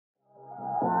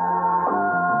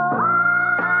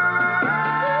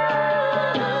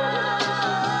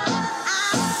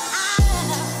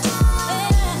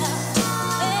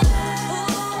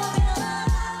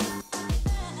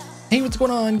going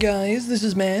on, guys? This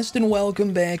is Mast, and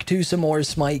welcome back to some more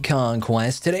SMITE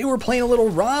Conquest. Today we're playing a little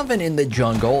Ravana in the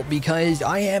jungle, because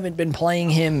I haven't been playing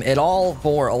him at all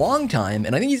for a long time,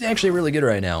 and I think he's actually really good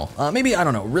right now. Maybe, I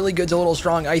don't know, really good's a little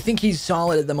strong. I think he's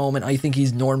solid at the moment. I think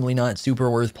he's normally not super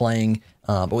worth playing,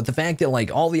 but with the fact that, like,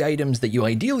 all the items that you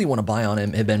ideally want to buy on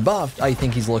him have been buffed, I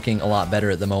think he's looking a lot better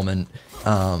at the moment.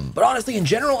 But honestly, in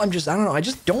general, I don't know, I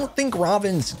just don't think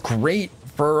Ravana's great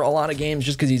for a lot of games,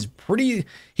 just because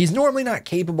he's normally not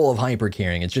capable of hyper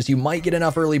carrying. It's just you might get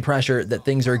enough early pressure that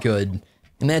things are good,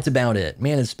 and that's about it.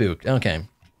 Man is spooked. Okay.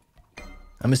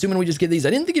 I'm assuming we just get these.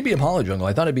 I didn't think it'd be Apollo jungle.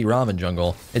 I thought it'd be Ravana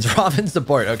jungle. It's Ravana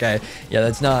support. Okay. Yeah,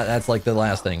 that's like the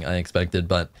last thing I expected,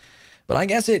 but I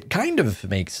guess it kind of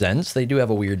makes sense. They do have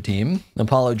a weird team.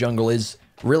 Apollo jungle is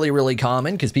really, really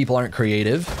common because people aren't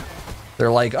creative. They're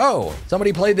like, oh,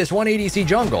 somebody played this one ADC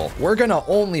jungle. We're going to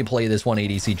only play this one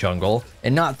ADC jungle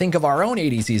and not think of our own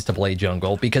ADCs to play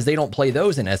jungle because they don't play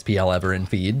those in SPL ever in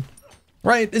feed.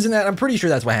 Right? Isn't that? I'm pretty sure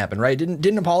that's what happened, right?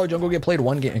 Didn't Apollo jungle get played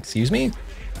one game? Excuse me?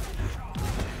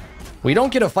 We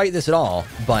don't get to fight this at all,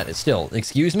 but still,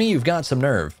 excuse me, you've got some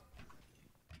nerve.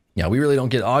 Yeah, we really don't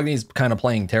get... Agni's kind of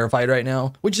playing Terrified right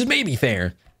now, which is maybe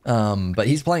fair. But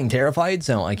he's playing Terrified,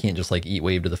 so I can't just, like, eat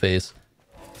wave to the face.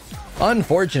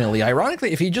 Unfortunately,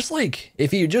 ironically, if he just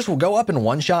will go up and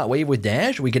one-shot wave with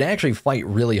dash, we could actually fight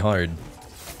really hard.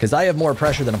 Because I have more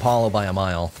pressure than Apollo by a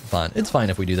mile, but it's fine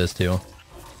if we do this too.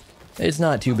 It's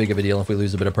not too big of a deal if we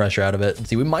lose a bit of pressure out of it.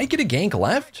 See, we might get a gank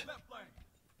left.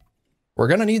 We're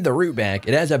gonna need the root back.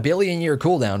 It has a billion-year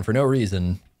cooldown for no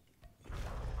reason.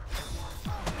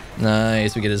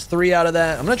 Nice, we get his 3 out of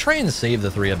that. I'm gonna try and save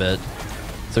the 3 a bit,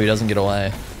 so he doesn't get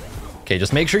away. Okay,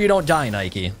 just make sure you don't die,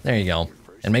 Nike. There you go.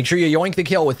 And make sure you yoink the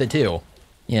kill with it too.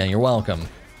 Yeah, you're welcome.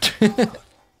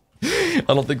 I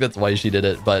don't think that's why she did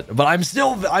it, but I'm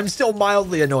still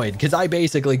mildly annoyed because I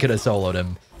basically could have soloed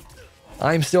him.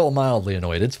 I'm still mildly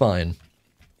annoyed. It's fine.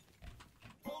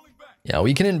 Yeah,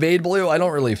 we can invade blue. I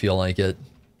don't really feel like it.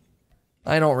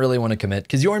 I don't really want to commit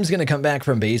because Yorm's gonna come back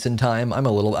from base in time. I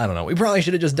don't know. We probably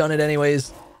should have just done it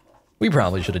anyways.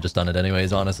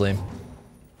 Honestly.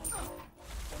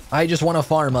 I just want to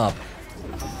farm up.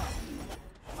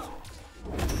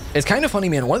 It's kind of funny,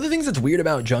 man. One of the things that's weird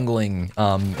about jungling,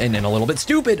 and a little bit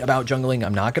stupid about jungling,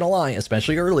 I'm not gonna lie,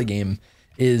 especially early game,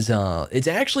 is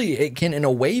it can in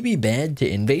a way be bad to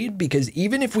invade, because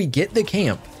even if we get the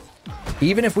camp,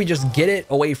 even if we just get it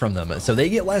away from them, so they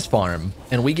get less farm,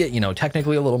 and we get, you know,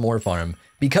 technically a little more farm,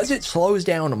 because it slows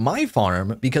down my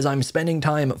farm, because I'm spending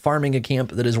time farming a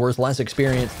camp that is worth less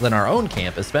experience than our own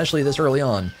camp, especially this early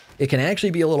on, it can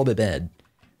actually be a little bit bad.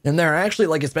 And there are actually,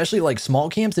 like, especially, like, small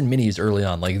camps and minis early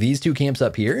on. Like, these two camps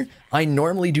up here, I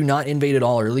normally do not invade at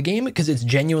all early game because it's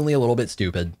genuinely a little bit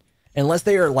stupid. Unless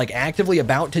they are, like, actively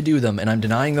about to do them and I'm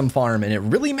denying them farm, and it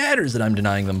really matters that I'm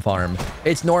denying them farm,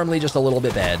 it's normally just a little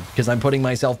bit bad because I'm putting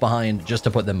myself behind just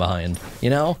to put them behind, you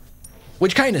know?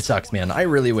 Which kind of sucks, man. I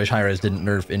really wish Hi-Rez didn't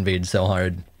nerf invade so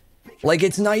hard. Like,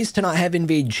 it's nice to not have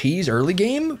invade cheese early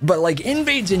game, but, like,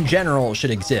 invades in general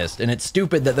should exist, and it's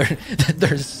stupid that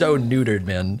they're so neutered,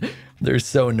 man. They're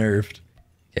so nerfed.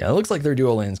 Yeah, it looks like their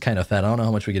duo lane's kind of fat. I don't know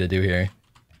how much we get to do here.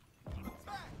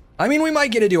 I mean, we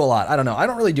might get to do a lot. I don't know. I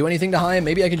don't really do anything to Hi.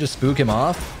 Maybe I can just spook him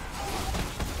off.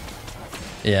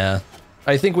 Yeah.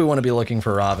 I think we want to be looking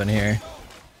for Ravana here.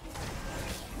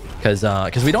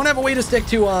 Because we don't have a way to stick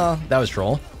to, that was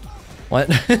troll.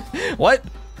 What? What?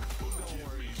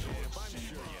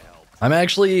 I'm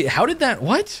actually, how did that,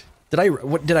 what? Did I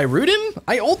root him?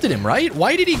 I ulted him, right?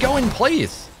 Why did he go in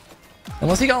place?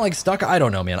 Unless he got, like, stuck. I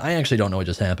don't know, man. I actually don't know what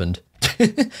just happened.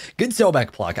 Good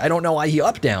Sobek pluck. I don't know why he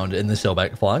up-downed in the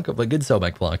Sobek pluck, but good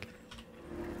Sobek pluck.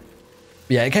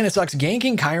 Yeah, it kind of sucks.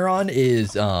 Ganking Chiron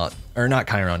is, or not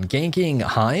Chiron, ganking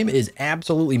Heim is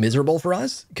absolutely miserable for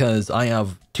us because I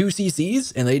have 2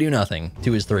 CCs and they do nothing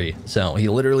to his 3. So he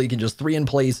literally can just 3 in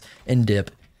place and dip.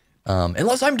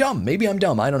 Unless I'm dumb. Maybe I'm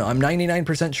dumb. I don't know. I'm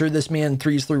 99% sure this man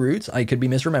 3s through roots. I could be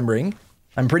misremembering.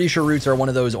 I'm pretty sure roots are one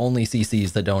of those only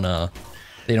CCs that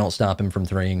they don't stop him from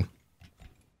 3ing.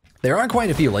 There are quite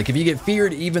a few. Like, if you get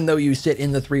feared even though you sit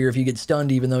in the 3, or if you get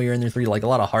stunned even though you're in the 3, like a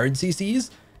lot of hard CCs,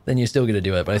 then you still get to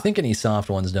do it. But I think any soft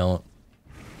ones don't.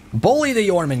 Bully the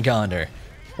Yorm and Condor.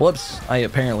 Whoops. I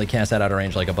apparently cast that out of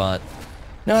range like a bot.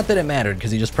 Not that it mattered,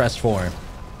 because he just pressed 4.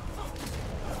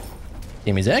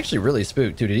 Damn, he's actually really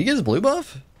spooked. Dude, did he get his blue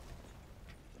buff?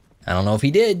 I don't know if he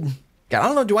did. God, I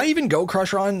don't know. Do I even go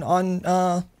Crusher on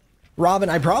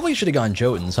Ravana? I probably should have gone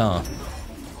Jotuns, huh?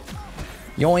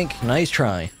 Yoink. Nice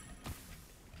try.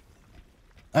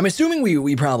 I'm assuming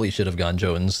we probably should have gone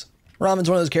Jotuns. Ravana's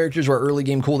one of those characters where early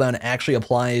game cooldown actually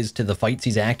applies to the fights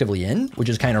he's actively in, which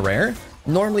is kind of rare.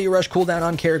 Normally you rush cooldown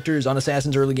on characters on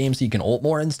Assassin's early game so you can ult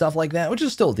more and stuff like that, which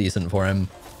is still decent for him.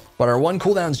 But our 1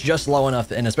 cooldown's just low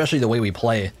enough, and especially the way we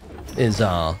play is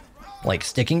like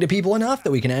sticking to people enough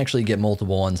that we can actually get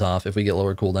multiple ones off if we get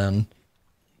lower cooldown,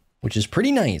 which is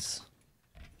pretty nice.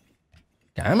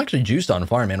 I'm actually juiced on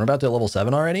farm, man. We're about to level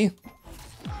 7 already.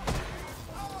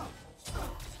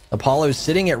 Apollo's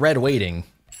sitting at red waiting.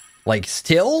 Like,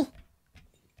 still?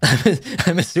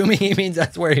 I'm assuming he means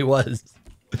that's where he was.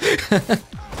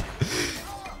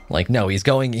 Like, no, he's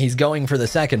going for the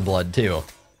second blood, too.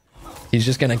 He's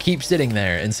just gonna keep sitting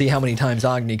there and see how many times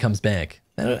Agni comes back.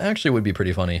 That actually would be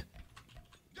pretty funny.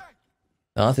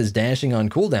 Thoth is dashing on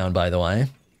cooldown, by the way.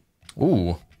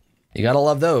 Ooh. You gotta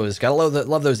love those. Gotta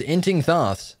love those inting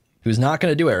Thoths, who's not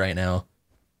gonna do it right now.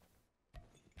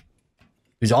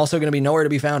 Who's also gonna be nowhere to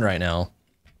be found right now.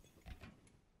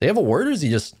 They have a word, or is he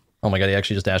just... Oh my god, he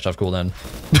actually just dashed off cooldown.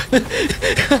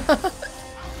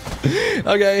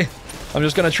 Okay. I'm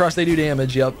just gonna trust they do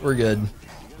damage. Yep, we're good.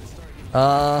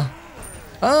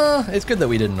 It's good that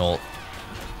we didn't ult.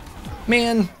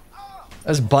 Man, I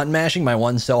was button mashing my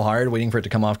one so hard, waiting for it to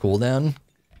come off cooldown.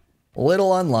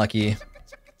 Little unlucky.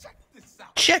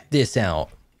 Check this out.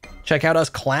 Check out us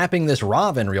clapping this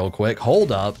Raven real quick.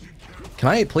 Hold up. Can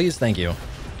I please? Thank you.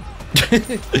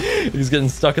 He's getting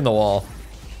stuck in the wall.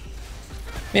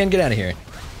 Man, get out of here.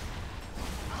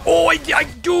 Oh,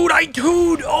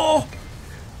 dude, oh.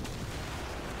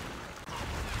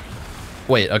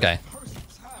 Wait, okay.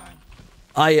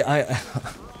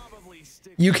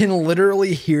 You can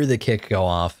literally hear the kick go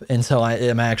off, and so I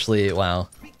am actually, wow.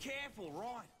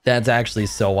 That's actually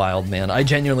so wild, man. I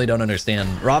genuinely don't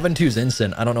understand. Raven 2's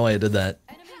instant. I don't know why I did that.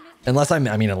 Unless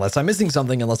I'm missing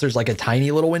something, unless there's like a tiny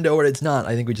little window where it's not.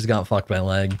 I think we just got fucked by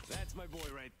lag. That's my boy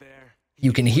right there.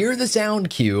 You can hear the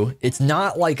sound cue. It's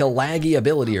not like a laggy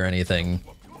ability or anything.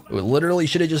 We literally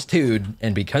should have just 2'd,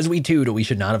 and because we 2'd, we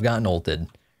should not have gotten ulted.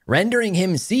 Rendering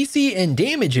him CC and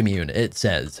damage immune, it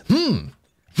says.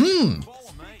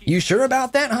 You sure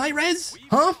about that, Hi-Rez?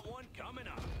 Huh?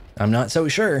 I'm not so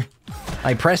sure.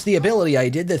 I pressed the ability, I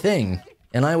did the thing,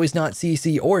 and I was not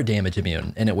CC or damage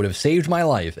immune, and it would have saved my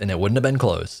life, and it wouldn't have been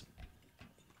close.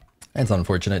 That's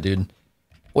unfortunate, dude.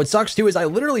 What sucks, too, is I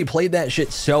literally played that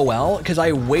shit so well, because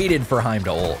I waited for Heim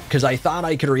to ult, because I thought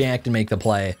I could react and make the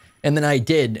play, and then I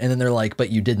did, and then they're like, but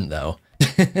you didn't, though.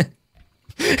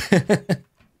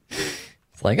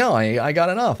 It's like, oh, I got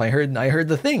enough. I heard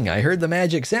the thing. I heard the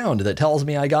magic sound that tells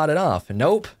me I got it off.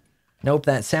 Nope. Nope,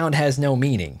 that sound has no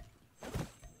meaning.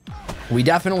 We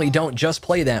definitely don't just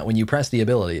play that when you press the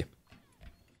ability.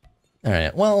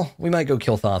 Alright, well, we might go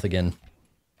kill Thoth again.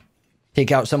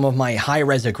 Take out some of my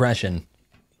high-res aggression.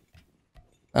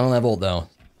 I don't have ult, though.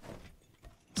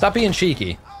 Stop being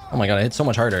cheeky. Oh my god, I hit so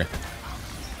much harder.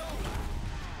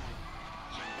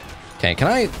 Okay, can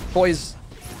I, boys?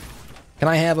 Can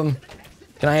I have him?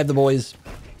 Can I have the boys?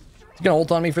 He's gonna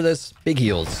ult on me for this? Big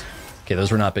heals. Okay,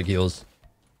 those were not big heals.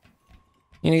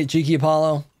 You gonna get cheeky,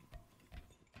 Apollo?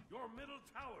 Your middle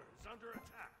tower is under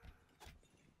attack.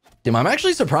 Damn, I'm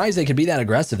actually surprised they could be that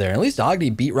aggressive there. At least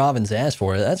Agni beat Raven's ass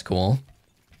for it. That's cool.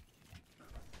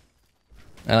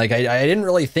 I didn't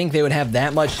really think they would have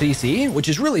that much CC, which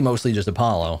is really mostly just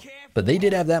Apollo. But they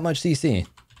did have that much CC.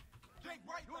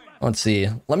 Let's see.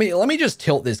 Let me just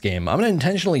tilt this game. I'm gonna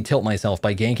intentionally tilt myself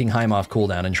by ganking Heim off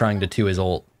cooldown and trying to 2 his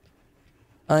ult.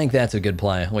 I think that's a good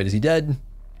play. Wait, is he dead?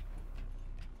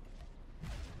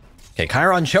 Okay,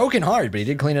 Chiron choking hard, but he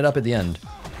did clean it up at the end.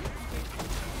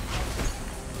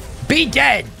 Be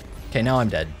dead! Okay, now I'm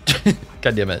dead.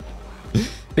 God damn it.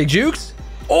 Big Jukes?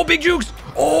 Oh, Big Jukes!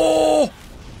 Oh!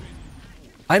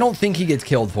 I don't think he gets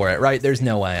killed for it, right? There's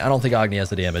no way. I don't think Agni has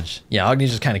the damage. Yeah,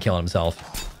 Agni's just kind of killing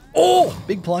himself. Oh!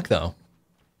 Big pluck, though.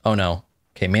 Oh, no.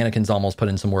 Okay, Mannequin's almost put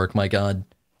in some work, my god.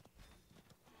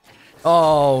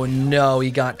 Oh, no,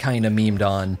 he got kind of memed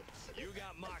on.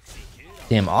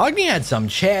 Damn, Agni had some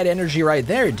Chad energy right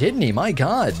there, didn't he? My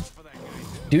god.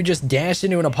 Dude just dashed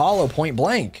into an Apollo point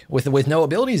blank with no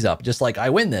abilities up. Just like, I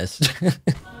win this.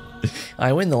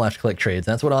 I win the left-click trades.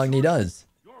 That's what Agni does.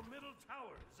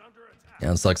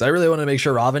 Yeah, it sucks. I really wanted to make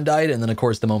sure Raven died, and then, of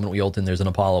course, the moment we ult in, there's an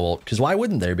Apollo ult. Because why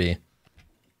wouldn't there be?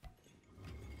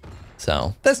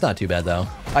 So, that's not too bad, though.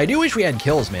 I do wish we had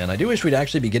kills, man. I do wish we'd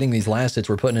actually be getting these last hits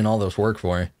we're putting in all this work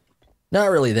for.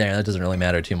 Not really there. That doesn't really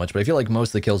matter too much, but I feel like most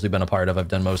of the kills we've been a part of, I've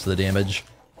done most of the damage.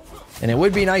 And it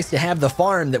would be nice to have the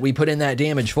farm that we put in that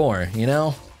damage for, you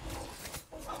know?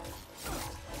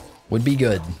 Would be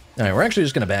good. Alright, we're actually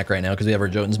just going to back right now because we have our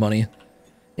Jotun's money.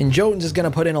 And Jotun's is going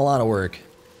to put in a lot of work.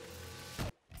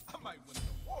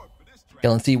 Okay,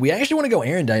 let's see. We actually want to go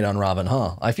Erendite on Raven,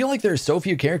 huh? I feel like there's so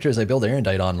few characters I build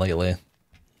Erendite on lately.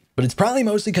 But it's probably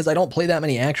mostly because I don't play that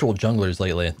many actual junglers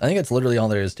lately. I think that's literally all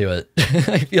there is to it.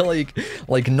 I feel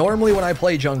like normally when I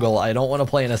play jungle, I don't want to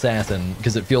play an assassin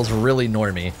because it feels really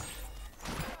normy.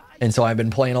 And so I've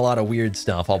been playing a lot of weird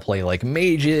stuff. I'll play like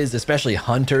mages, especially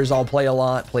hunters I'll play a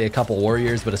lot. Play a couple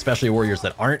warriors, but especially warriors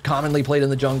that aren't commonly played in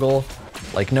the jungle.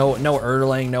 Like no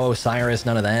Erlang, no Osiris,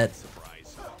 none of that.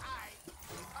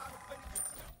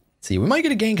 See, we might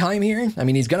get a gank Heim here. I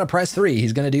mean, he's going to press 3.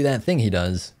 He's going to do that thing he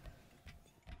does.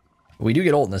 We do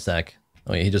get ult in a sec.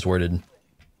 Oh yeah, he just worded.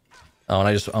 Oh, and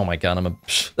I just, oh my god, I'm a,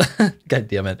 god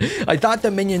damn it. I thought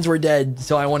the minions were dead,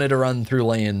 so I wanted to run through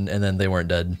lane, and then they weren't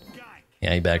dead.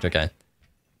 Yeah, he backed, okay.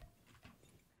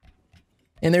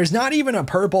 And there's not even a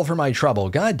purple for my trouble,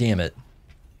 god damn it.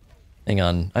 Hang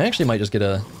on, I actually might just get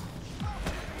a...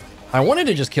 I wanted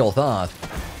to just kill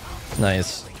Thoth.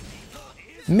 Nice.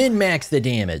 Min-max the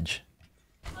damage.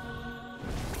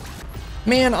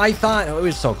 Man, I thought, oh, it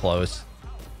was so close.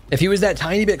 If he was that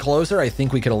tiny bit closer, I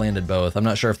think we could have landed both. I'm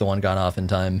not sure if the one got off in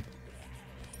time.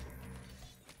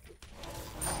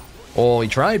 Oh, he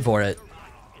tried for it.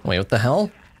 Wait, what the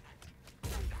hell?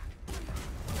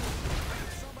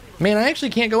 Man, I actually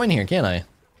can't go in here, can I?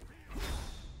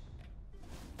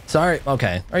 Sorry,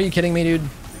 okay. Are you kidding me, dude?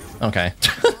 Okay.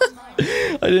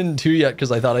 I didn't 2 yet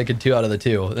because I thought I could 2 out of the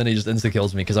 2. Then he just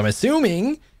insta-kills me because I'm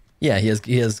assuming... Yeah,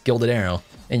 he has Gilded Arrow.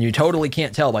 And you totally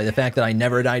can't tell by the fact that I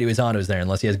never die to his autos there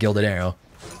unless he has Gilded Arrow.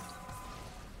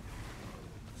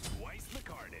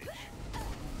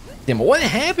 Damn, what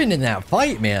happened in that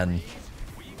fight, man?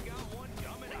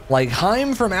 Like,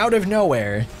 Heim from out of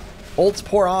nowhere ults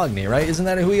poor Agni, right? Isn't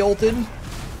that who he ulted?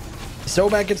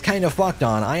 Sobek gets kind of fucked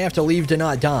on. I have to leave to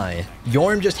not die.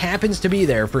 Yorm just happens to be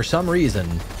there for some reason.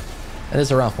 And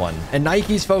it's a rough one. And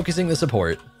Nike's focusing the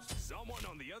support.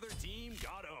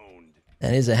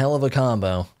 That is a hell of a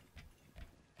combo.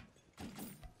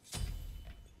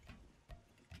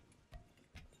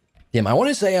 Damn, I want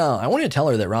to say, I want to tell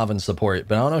her that Ravana's support,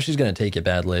 but I don't know if she's going to take it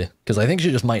badly, because I think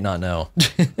she just might not know.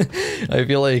 I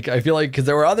feel like, because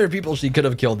there were other people she could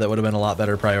have killed that would have been a lot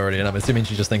better priority, and I'm assuming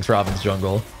she just thinks Ravana's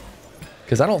jungle.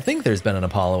 Because I don't think there's been an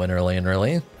Apollo in her lane,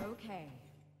 really. Okay.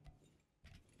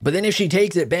 But then if she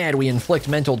takes it bad, we inflict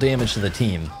mental damage to the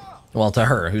team. Well, to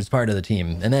her, who's part of the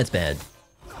team, and that's bad.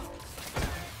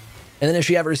 And then if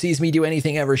she ever sees me do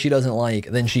anything ever she doesn't like,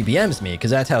 then she BMs me, because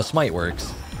that's how Smite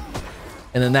works.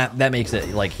 And then that makes it,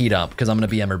 like, heat up, because I'm going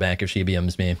to BM her back if she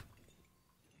BMs me.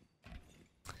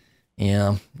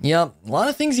 Yeah. Yeah, a lot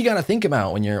of things you got to think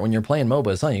about when you're playing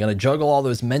MOBAs, huh? You got to juggle all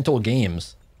those mental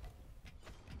games.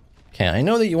 Okay, I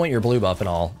know that you want your blue buff and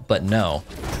all, but no.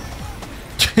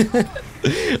 I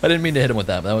didn't mean to hit him with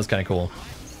that, but that was kind of cool.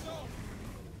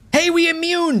 Hey, we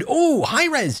immuned! Ooh,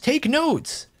 Hi-Rez, take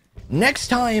notes! Next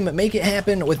time, make it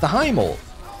happen with the Heim ult.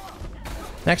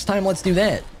 Next time, let's do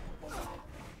that.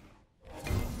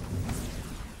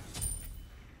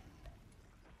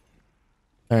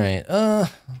 Alright,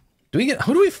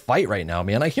 who do we fight right now,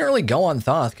 man? I can't really go on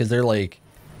Thoth, because they're like...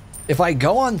 If I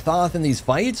go on Thoth in these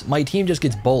fights, my team just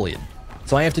gets bullied.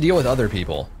 So I have to deal with other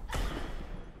people.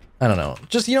 I don't know.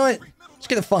 Just, you know what? Just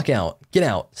get the fuck out. Get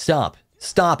out. Stop.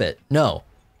 Stop it. No.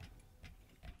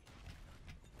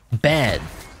 Bad.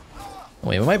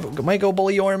 Wait, we might go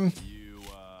bully Yorm.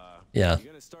 Yeah.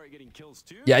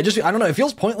 Yeah, I don't know. It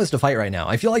feels pointless to fight right now.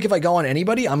 I feel like if I go on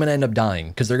anybody, I'm going to end up dying.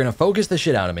 Because they're going to focus the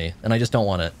shit out of me. And I just don't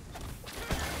want it.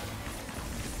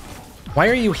 Why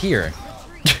are you here?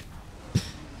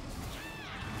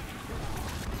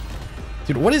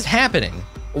 Dude, what is happening?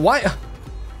 Why?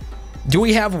 Do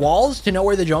we have walls to know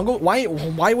where the jungle? Why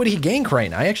would he gank right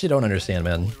now? I actually don't understand,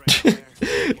 man.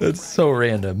 That's so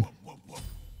random.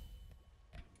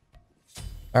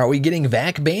 Are we getting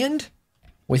VAC banned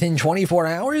within 24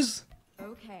 hours?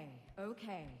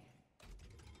 Okay.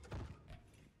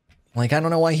 Like, I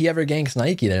don't know why he ever ganks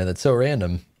Nike there. That's so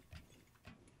random.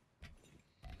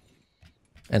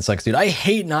 And sucks, dude. I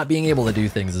hate not being able to do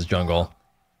things as jungle.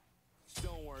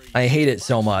 I hate it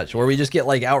so much. Where we just get,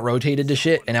 like, out-rotated to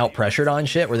shit and out-pressured on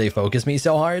shit where they focus me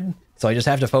so hard. So I just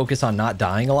have to focus on not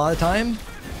dying a lot of time.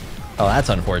 Oh, that's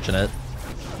unfortunate.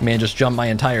 Man, just jumped my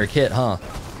entire kit, huh?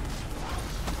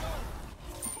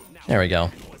 There we go.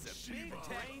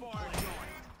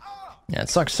 Yeah, it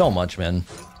sucks so much, man.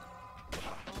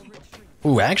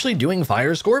 Ooh, actually doing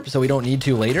Fire Scorp so we don't need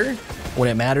to later when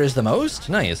it matters the most?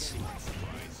 Nice.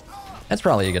 That's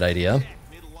probably a good idea.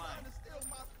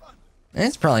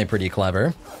 That's probably pretty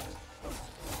clever.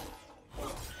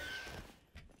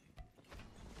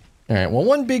 Alright, well,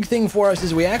 one big thing for us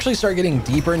is we actually start getting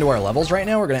deeper into our levels right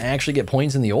now. We're going to actually get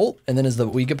points in the ult, and then as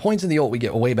we get points in the ult, we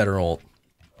get a way better ult.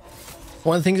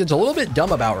 One of the things that's a little bit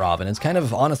dumb about Ravana, it's kind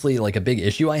of honestly like a big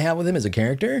issue I have with him as a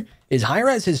character, is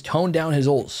Hi-Rez has toned down his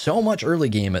ult so much early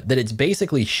game that it's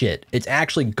basically shit. It's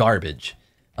actually garbage.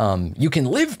 You can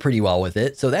live pretty well with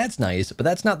it, so that's nice, but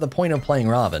that's not the point of playing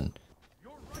Ravana.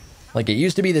 Like, it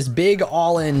used to be this big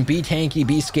all-in, be tanky,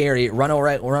 be scary, run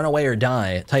away or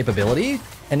die type ability,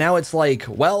 and now it's like,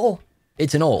 well,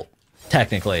 it's an ult,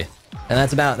 technically. And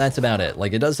that's about it.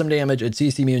 Like, it does some damage, it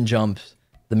CC immune jumps,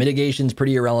 the mitigation's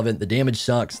pretty irrelevant, the damage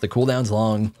sucks, the cooldown's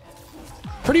long.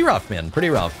 Pretty rough, man, pretty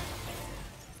rough.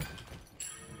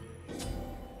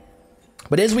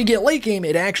 But as we get late game,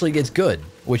 it actually gets good,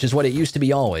 which is what it used to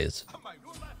be always.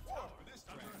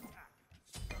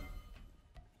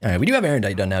 Alright, we do have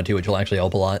Erendite done now too, which will actually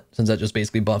help a lot, since that just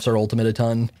basically buffs our ultimate a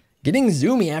ton. Getting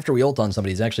zoomy after we ult on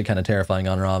somebody is actually kind of terrifying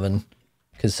on Ravana,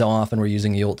 because so often we're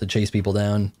using the ult to chase people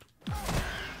down.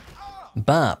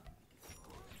 Bop.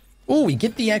 Ooh, we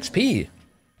get the XP.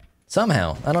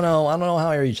 Somehow. I don't know how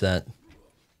I reached that.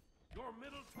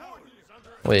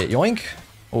 Wait, yoink?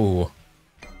 Ooh.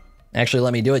 Actually,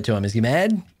 let me do it to him. Is he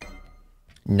mad?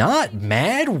 Not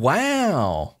mad?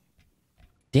 Wow.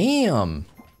 Damn.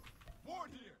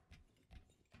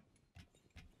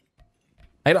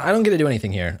 I don't get to do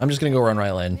anything here. I'm just gonna go run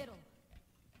right lane.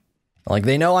 Like,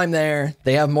 they know I'm there.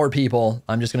 They have more people.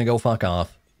 I'm just gonna go fuck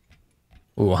off.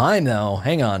 Ooh, Heim though.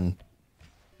 Hang on.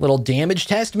 Little damage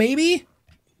test, maybe?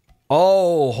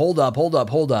 Oh, hold up.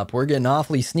 We're getting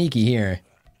awfully sneaky here.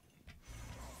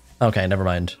 Okay, never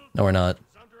mind. No, we're not.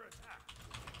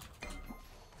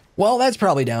 Well, that's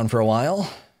probably down for a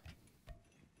while.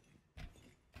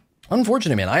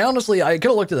 Unfortunate, man. I could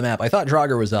have looked at the map. I thought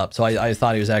Draugr was up, so I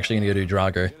thought he was actually going to go do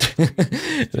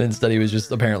Draugr. But instead, he was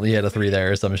just, apparently he had a 3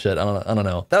 there or some shit. I don't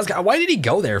know. Why did he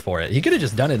go there for it? He could have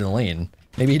just done it in lane.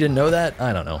 Maybe he didn't know that?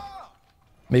 I don't know.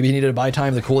 Maybe he needed to buy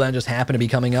time. The cooldown just happened to be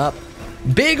coming up.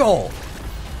 Big ol'!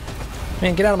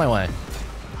 Man, get out of my way.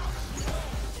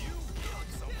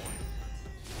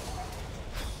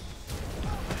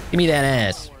 Give me that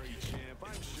ass.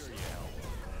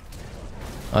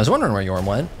 I was wondering where Yorm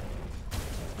went.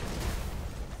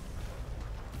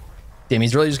 Damn,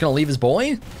 he's really just gonna leave his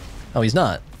boy? Oh, he's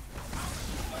not.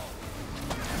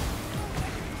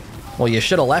 Well, you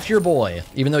should have left your boy,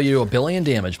 even though you do 1 billion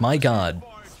damage. My god.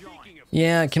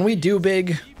 Yeah, can we do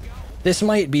big? This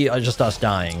might be just us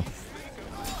dying.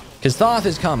 Because Thoth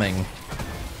is coming,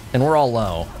 and we're all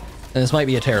low. And this might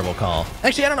be a terrible call.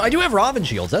 Actually, I don't know. I do have Ravana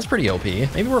shields. That's pretty OP.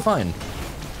 Maybe we're fine.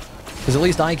 Because at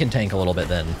least I can tank a little bit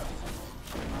then.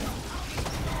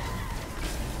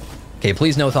 Okay,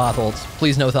 please no Thoth ults.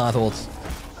 Please no Thoth ults.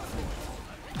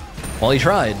 Well, he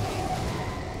tried.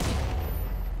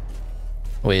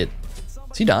 Wait.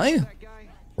 Does he die?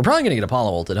 We're probably gonna get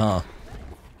Apollo ulted, huh?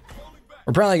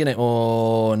 We're probably gonna...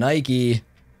 Oh, Nike.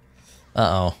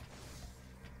 Uh-oh.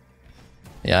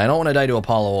 Yeah, I don't want to die to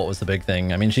Apollo ult was the big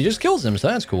thing. I mean, she just kills him, so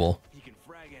that's cool.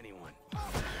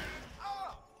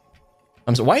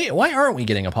 I'm so... Why aren't we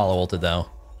getting Apollo ulted, though?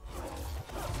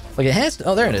 Like, it has to...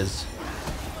 Oh, there it is.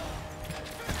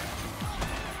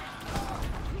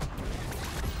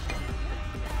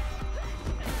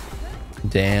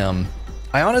 Damn.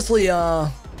 I honestly,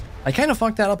 I kind of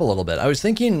fucked that up a little bit. I was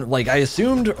thinking, like, I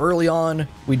assumed early on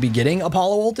we'd be getting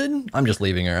Apollo ulted. I'm just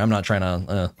leaving her. I'm not trying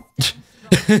to,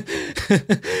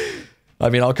 I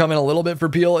mean, I'll come in a little bit for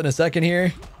Peel in a second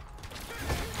here.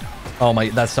 Oh my,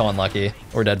 that's so unlucky.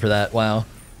 We're dead for that. Wow.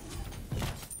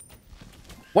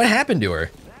 What happened to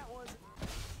her?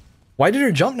 Why did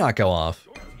her jump not go off?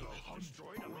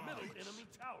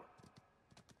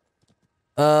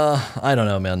 I don't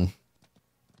know, man.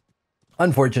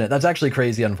 Unfortunate. That's actually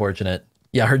crazy unfortunate.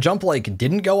 Yeah, her jump, like,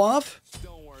 didn't go off?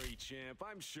 Don't worry, champ.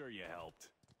 I'm sure you helped.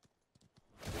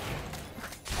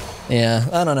 Yeah,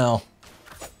 I don't know.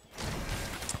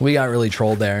 We got really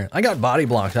trolled there. I got body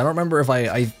blocked. I don't remember if I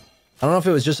don't know if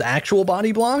it was just actual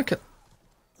body block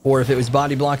or if it was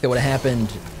body block that would have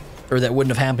happened or that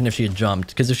wouldn't have happened if she had jumped.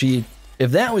 Because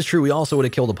if that was true, we also would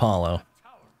have killed Apollo.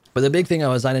 But the big thing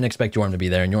was I didn't expect Yorm to be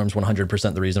there, and Yorm's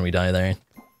 100% the reason we die there.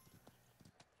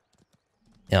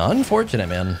 Yeah, unfortunate,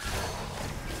 man.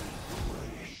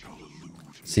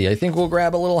 See, I think we'll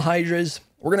grab a little Hi-Rez.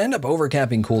 We're going to end up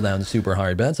overcapping cooldowns super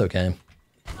hard, but that's okay.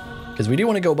 Because we do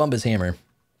want to go bump his hammer.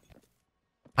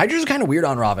 Hi-Rez is kind of weird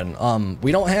on Ravana.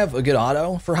 We don't have a good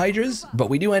auto for Hi-Rez, but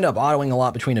we do end up autoing a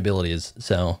lot between abilities,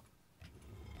 so...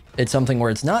 It's something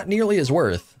where it's not nearly as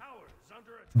worth,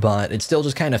 but it still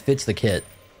just kind of fits the kit.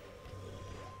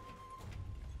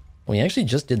 We actually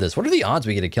just did this. What are the odds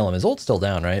we get to kill him? His ult's still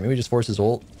down, right? Maybe we just force his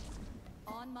ult.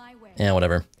 On my way. Yeah,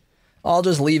 whatever. I'll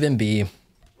just leave him be.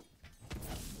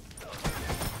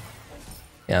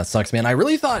 Yeah, it sucks, man. I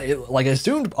really thought, I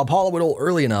assumed Apollo would ult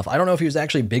early enough. I don't know if he was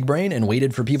actually big brain and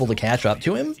waited for people to catch up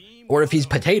to him, or if he's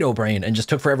potato brain and just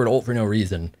took forever to ult for no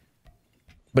reason.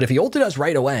 But if he ulted us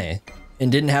right away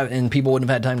and people wouldn't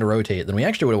have had time to rotate, then we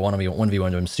actually would have won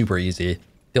 1v1 to him super easy.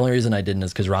 The only reason I didn't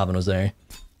is because Ravana was there.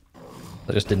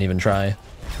 I just didn't even try.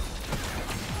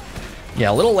 Yeah,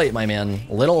 a little late, my man.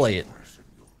 A little late.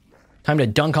 Time to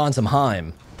dunk on some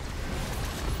Heim.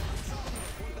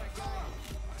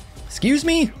 Excuse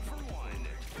me?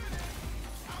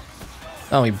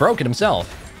 Oh, he broke it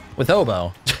himself. With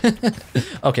Oboe.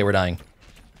 Okay, we're dying.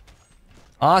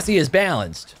 Aussie is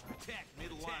balanced.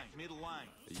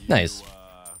 Nice.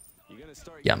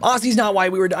 Yeah, Aussie's not why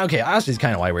we were dying. Okay, Aussie's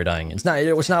kind of why we were dying.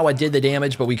 It was not what did the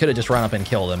damage, but we could have just run up and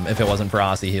killed him if it wasn't for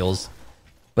Aussie heals.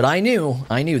 But I knew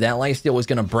that lifesteal was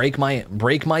gonna break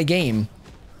my game.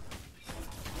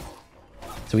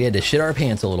 So we had to shit our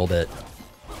pants a little bit.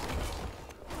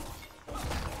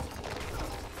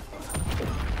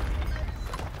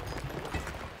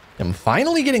 I'm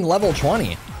finally getting level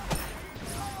 20.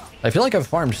 I feel like I've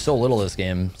farmed so little this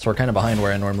game, so we're kind of behind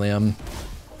where I normally am.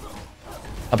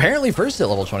 Apparently first at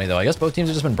level 20 though. I guess both teams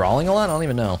have just been brawling a lot. I don't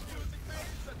even know.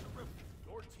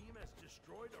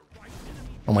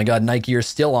 Oh my god, Nike, you're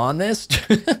still on this?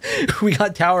 We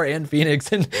got Tower and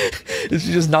Phoenix, and is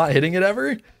she just not hitting it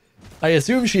ever? I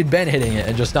assume she'd been hitting it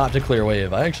and just stopped to clear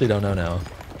wave. I actually don't know now.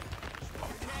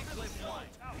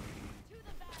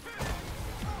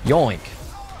 Yoink.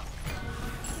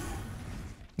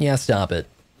 Yeah, stop it.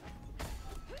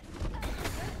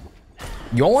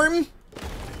 Yorm?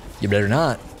 You better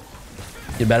not.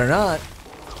 You better not.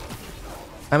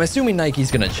 I'm assuming Nike's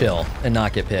gonna chill and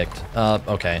not get picked.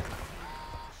 Okay.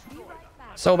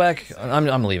 Sobek,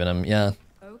 I'm leaving him, yeah.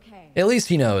 At least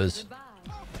he knows.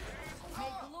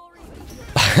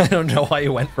 I don't know why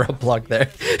you went for a pluck there.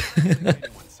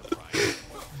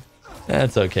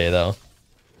 That's okay, though.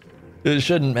 It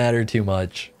shouldn't matter too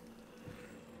much.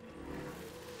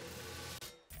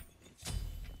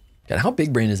 God, how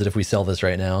big brain is it if we sell this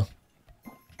right now?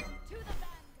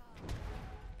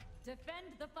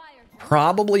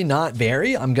 Probably not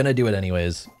very. I'm gonna do it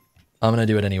anyways.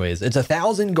 It's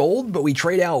 1,000 gold, but we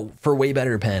trade out for way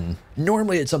better pen.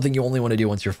 Normally it's something you only want to do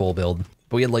once you're full build,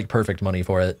 but we had like perfect money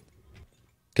for it.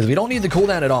 Because we don't need the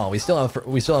cooldown at all. We still have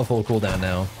full cooldown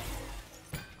now.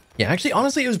 Yeah, actually,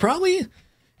 honestly, it's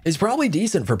probably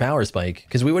decent for power spike,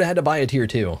 because we would have had to buy a tier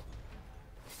 2.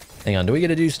 Hang on, do we get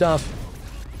to do stuff?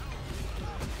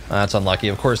 That's unlucky.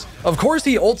 Of course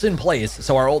he ults in place,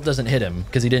 so our ult doesn't hit him,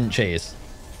 because he didn't chase.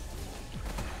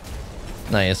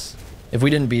 Nice. If we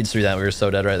didn't beads through that, we were so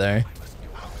dead right there.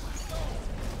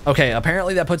 Okay,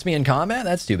 apparently that puts me in combat?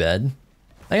 That's too bad.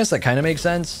 I guess that kind of makes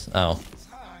sense. Oh.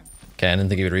 Okay, I didn't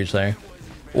think he would reach there.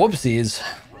 Whoopsies.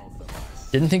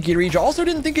 Didn't think he'd reach. Also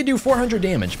didn't think he'd do 400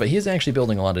 damage, but he is actually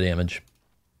building a lot of damage.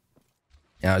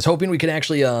 Yeah, I was hoping we could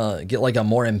actually get like a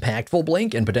more impactful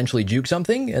blink and potentially juke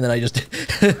something, and then I just...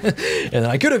 and then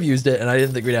I could have used it, and I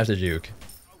didn't think we'd have to juke.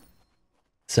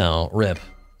 So, rip.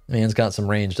 Man's got some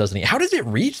range, doesn't he? How does it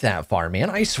reach that far, man?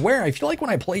 I swear, I feel like when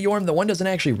I play Yorm, the one doesn't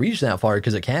actually reach that far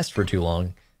because it casts for too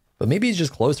long. But maybe he's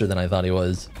just closer than I thought he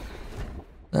was.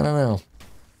 I don't know.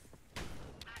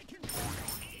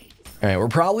 Alright, we're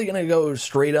probably going to go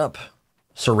straight up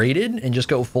serrated and just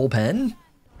go full pen.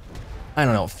 I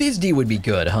don't know. Fizzd would be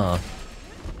good, huh?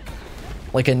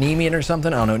 Like a Nemean or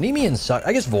something? I don't know. Nemean suck.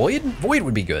 I guess Void? Void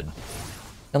would be good.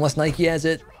 Unless Nike has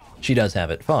it. She does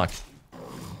have it. Fuck.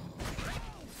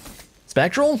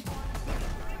 Spectral?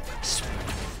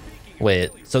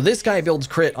 Wait, so this guy builds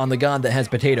crit on the god that has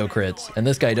potato crits, and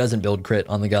this guy doesn't build crit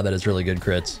on the god that has really good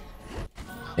crits.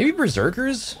 Maybe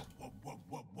Berserkers?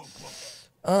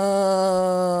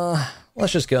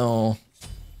 Let's go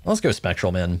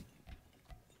Spectral, man.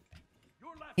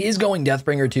 He is going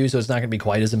Deathbringer too, so it's not going to be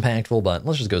quite as impactful, but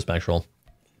let's just go Spectral.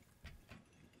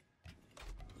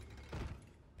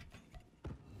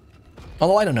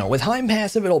 Although, I don't know. With Heim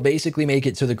passive, it'll basically make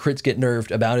it so the crits get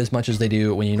nerfed about as much as they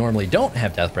do when you normally don't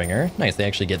have Deathbringer. Nice, they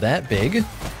actually get that big.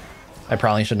 I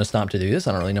probably shouldn't have stopped to do this.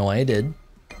 I don't really know why I did.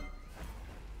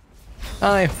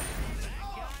 Hi.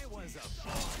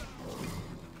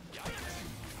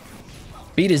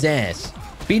 Beat his ass.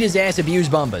 Beat his ass, abuse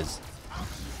Bumbas.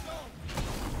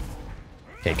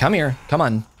 Okay, come here. Come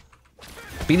on.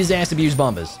 Beat his ass, abuse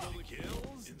Bumbas.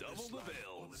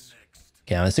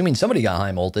 Okay, I'm assuming somebody got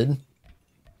Heim ulted.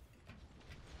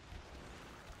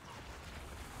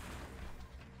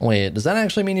 Wait, does that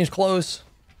actually mean he's close?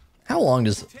 How long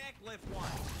does...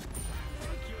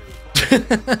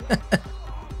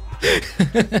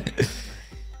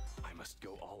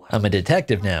 I'm a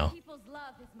detective now.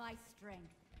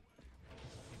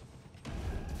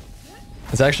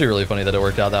 It's actually really funny that it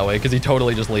worked out that way because he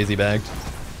totally just lazy bagged.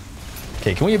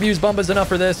 Okay, can we abuse Bumbas enough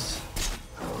for this?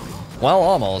 Well,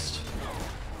 almost.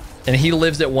 And he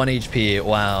lives at 1 HP.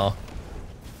 Wow.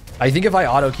 I think if I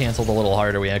auto-canceled a little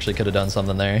harder, we actually could have done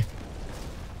something there.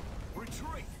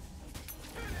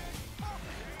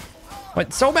 What?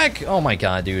 Sobek? Oh my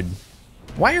god, dude.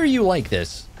 Why are you like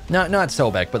this? Not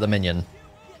Sobek, but the minion.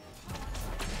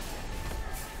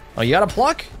 Oh, you got a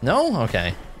pluck? No?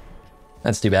 Okay.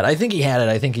 That's too bad. I think he had it.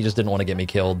 I think he just didn't want to get me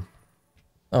killed.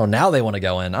 Oh, now they want to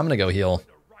go in. I'm going to go heal.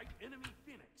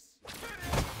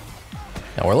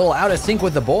 Now we're a little out of sync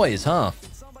with the boys, huh?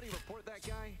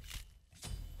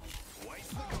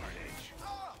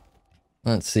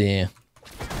 Let's see.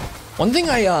 One thing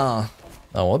I, oh,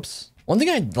 whoops. One thing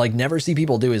I, like, never see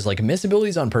people do is, like, miss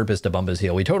abilities on purpose to bump his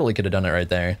heal. We totally could have done it right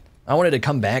there. I wanted to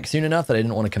come back soon enough that I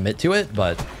didn't want to commit to it,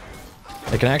 but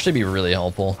it can actually be really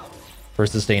helpful for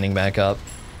sustaining back up.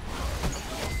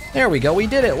 There we go. We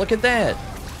did it. Look at that.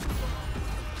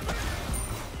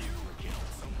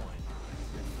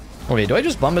 Okay, do I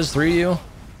just Bumbas through you?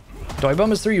 Do I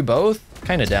Bumbas through you both?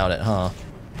 Kind of doubt it, huh?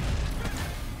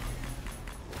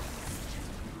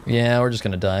 Yeah, we're just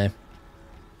gonna die.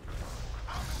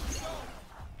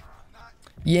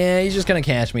 Yeah, he's just gonna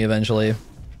catch me eventually.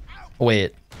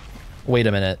 Wait. Wait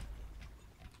a minute.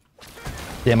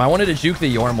 Damn, I wanted to juke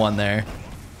the Yorm one there.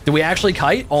 Did we actually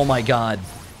kite? Oh my god.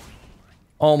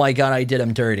 Oh my god, I did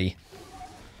him dirty.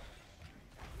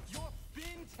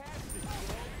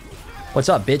 What's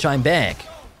up, bitch? I'm back.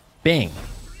 Bing.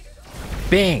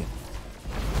 Bing.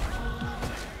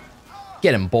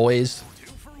 Get him, boys.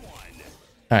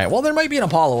 Alright, well, there might be an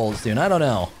Apollo ult soon. I don't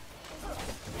know.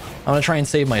 I'm gonna try and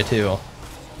save my 2.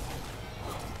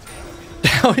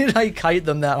 How did I kite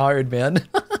them that hard, man?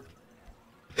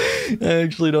 I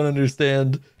actually don't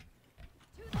understand.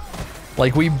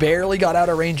 Like, we barely got out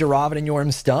of range of Ravana and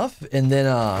Yorm's stuff, and then,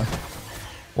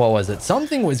 what was it?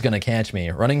 Something was gonna catch me.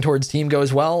 Running towards team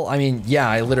goes well. I mean, yeah,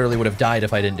 I literally would have died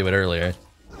if I didn't do it earlier.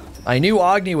 I knew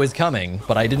Agni was coming,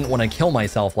 but I didn't want to kill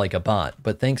myself like a bot.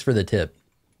 But thanks for the tip.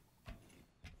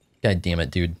 God damn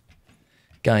it, dude.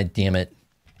 God damn it.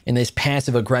 And this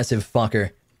passive-aggressive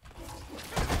fucker.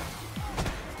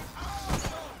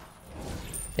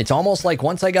 It's almost like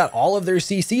once I got all of their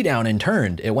CC down and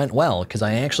turned, it went well, because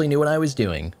I actually knew what I was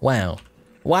doing. Wow.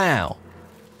 Wow.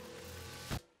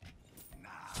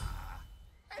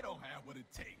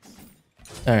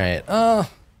 Alright,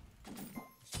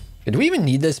 do we even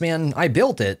need this, man? I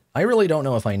built it. I really don't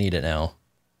know if I need it now.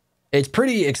 It's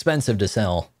pretty expensive to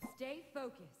sell. Stay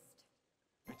focused.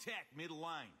 Attack middle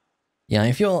line. Yeah,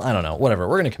 I feel, I don't know. Whatever,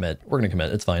 we're gonna commit. We're gonna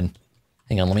commit, it's fine.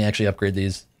 Hang on, let me actually upgrade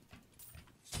these.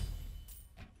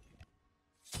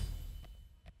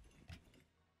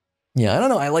 Yeah, I don't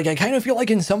know. I kind of feel like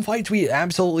in some fights we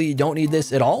absolutely don't need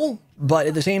this at all, but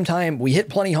at the same time, we hit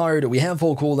plenty hard, we have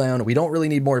full cooldown, we don't really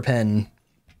need more pen.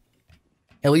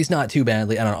 At least not too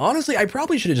badly. I don't know. Honestly, I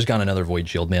probably should have just gone another Void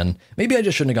Shield, man. Maybe I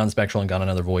just shouldn't have gone Spectral and gone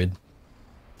another Void.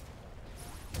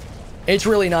 It's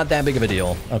really not that big of a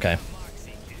deal. Okay.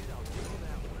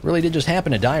 Really did just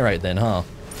happen to die right then, huh?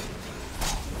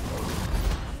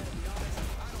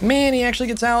 Man, he actually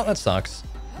gets out? That sucks.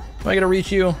 Am I gonna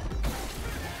reach you?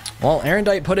 Well,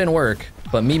 Erendite put in work,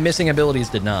 but me missing abilities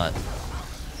did not.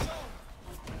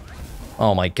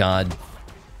 Oh my god.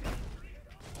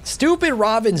 Stupid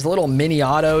Robin's little mini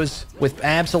autos with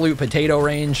absolute potato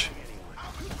range.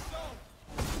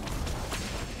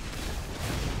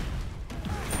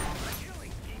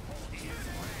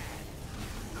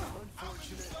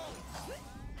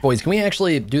 Boys, can we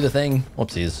actually do the thing?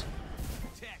 Whoopsies.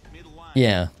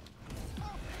 Yeah.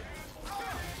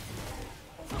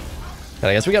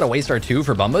 I guess we gotta waste our 2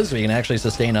 for Bumbas so we can actually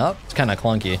sustain up. It's kind of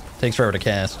clunky. Takes forever to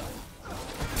cast.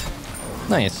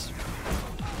 Nice.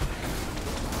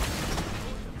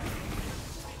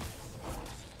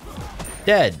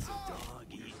 Dead.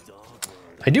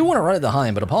 I do want to run at the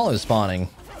Heim, but Apollo's spawning.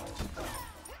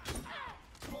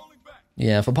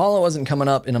 Yeah, if Apollo wasn't coming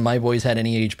up and my boys had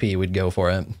any HP, we'd go for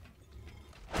it.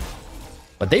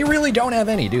 But they really don't have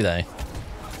any, do they?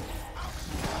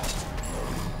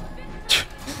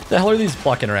 The hell are these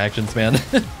pluck interactions, man?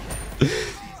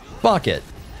 Fuck it.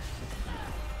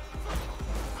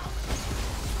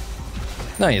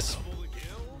 Nice.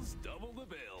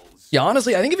 Yeah,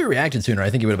 honestly, I think if he reacted sooner, I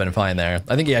think he would have been fine there.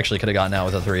 I think he actually could have gotten out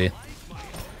with a 3.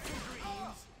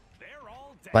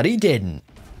 But he didn't.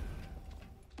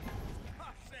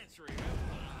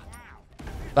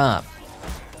 Bop.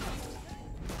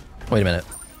 Wait a minute.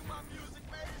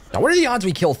 Now, what are the odds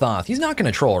we kill Thoth? He's not going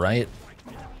to troll, right?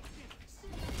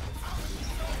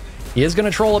 He is going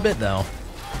to troll a bit, though.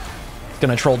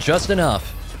 Gonna troll just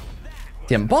enough.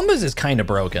 Damn, Bumbas is kind of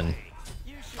broken.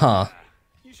 Huh.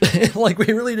 Like,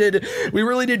 we really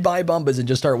did buy Bumbas and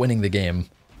just start winning the game.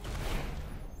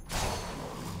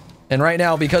 And right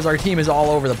now, because our team is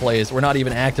all over the place, we're not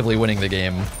even actively winning the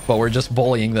game, but we're just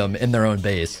bullying them in their own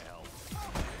base.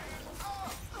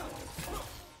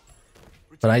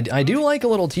 But I do like a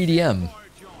little TDM.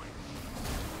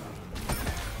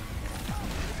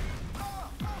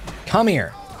 Come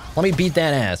here. Let me beat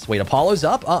that ass. Wait, Apollo's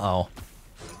up? Uh-oh.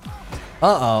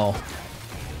 Uh-oh.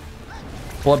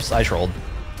 Whoops, I trolled.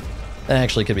 That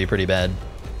actually could be pretty bad.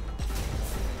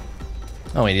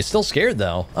 Oh, wait, he's still scared,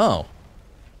 though. Oh.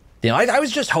 Yeah, I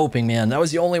was just hoping, man. That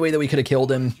was the only way that we could have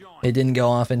killed him. It didn't go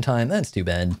off in time. That's too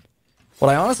bad. What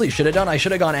I honestly should have done, I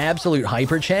should have gone absolute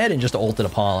hyper Chad and just ulted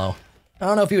Apollo. I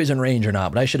don't know if he was in range or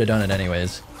not, but I should have done it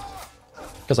anyways.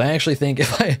 Because I actually think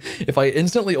if I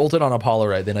instantly ulted on Apollo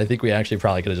right then, I think we actually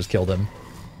probably could have just killed him.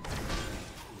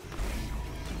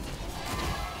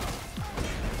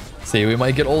 See, we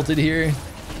might get ulted here.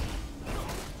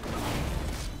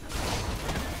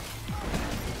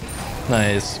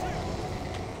 Nice.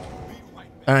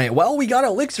 Alright, well, we got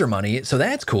elixir money, so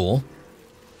that's cool.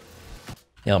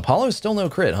 Yeah, Apollo's still no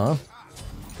crit, huh?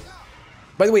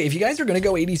 By the way, if you guys are going to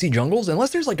go ADC jungles, unless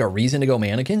there's like a reason to go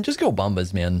Mannequin, just go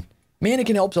Bumbas, man.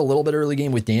 Mannequin helps a little bit early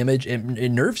game with damage. It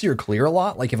nerfs your clear a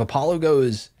lot. Like if Apollo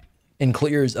goes and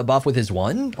clears a buff with his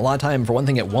one, a lot of time, for one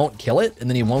thing, it won't kill it, and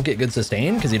then he won't get good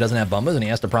sustain because he doesn't have Bumbas and he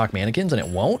has to proc Mannequins, and it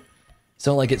won't.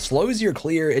 So like it slows your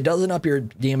clear, it doesn't up your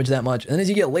damage that much, and then as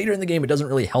you get later in the game, it doesn't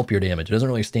really help your damage. It doesn't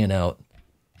really stand out.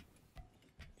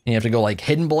 And you have to go like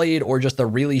Hidden Blade or just the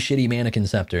really shitty Mannequin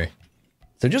Scepter.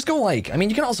 So just go like, I mean,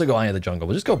 you can also go Eye of the Jungle,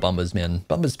 but just go Bumbas, man.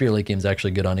 Bumbas Spear late game is actually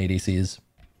good on ADCs.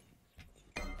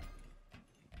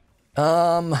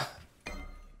 I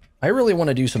really want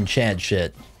to do some Chad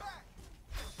shit.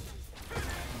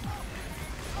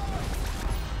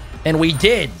 And we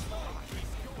did.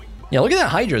 Yeah, look at that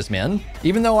Hi-Rez, man.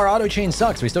 Even though our auto chain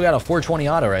sucks, we still got a 420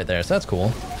 auto right there, so that's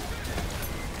cool.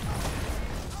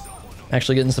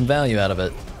 Actually getting some value out of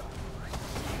it.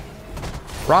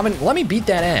 Robin, let me beat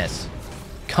that ass.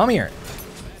 Come here.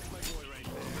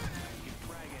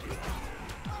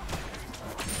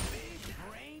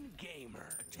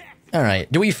 All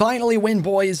right, do we finally win,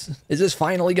 boys? Is this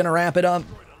finally gonna wrap it up?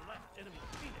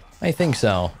 I think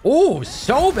so. Ooh,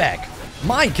 Sobek!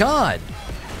 My God!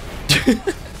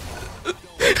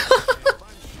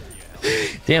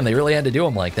 Damn, they really had to do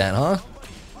him like that, huh?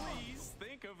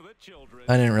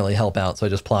 I didn't really help out, so I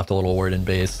just plopped a little word in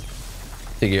base.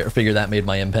 Figure that made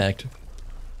my impact.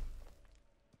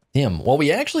 Damn, well,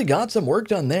 we actually got some work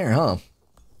done there, huh?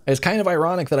 It's kind of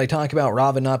ironic that I talk about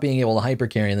Ravana not being able to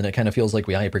hypercarry, and then it kind of feels like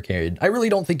we hypercarried. I really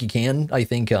don't think he can. I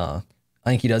think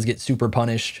he does get super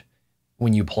punished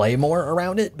when you play more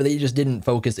around it, but they just didn't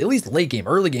focus, at least late game.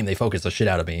 Early game, they focused the shit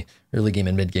out of me. Early game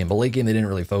and mid game, but late game, they didn't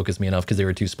really focus me enough because they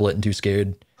were too split and too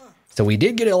scared. So we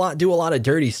did get do a lot of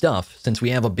dirty stuff since we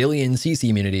have a billion CC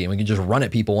immunity and we can just run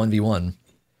at people 1v1.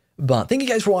 But thank you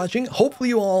guys for watching. Hopefully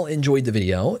you all enjoyed the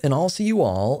video, and I'll see you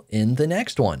all in the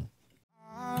next one.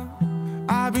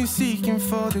 I've been seeking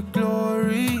for the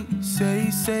glory.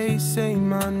 Say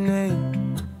my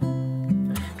name.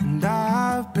 And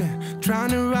I've been trying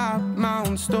to write my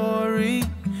own story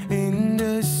in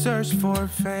the search for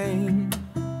fame.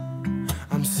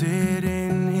 I'm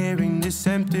sitting here in this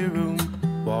empty room.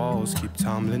 Walls keep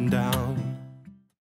tumbling down.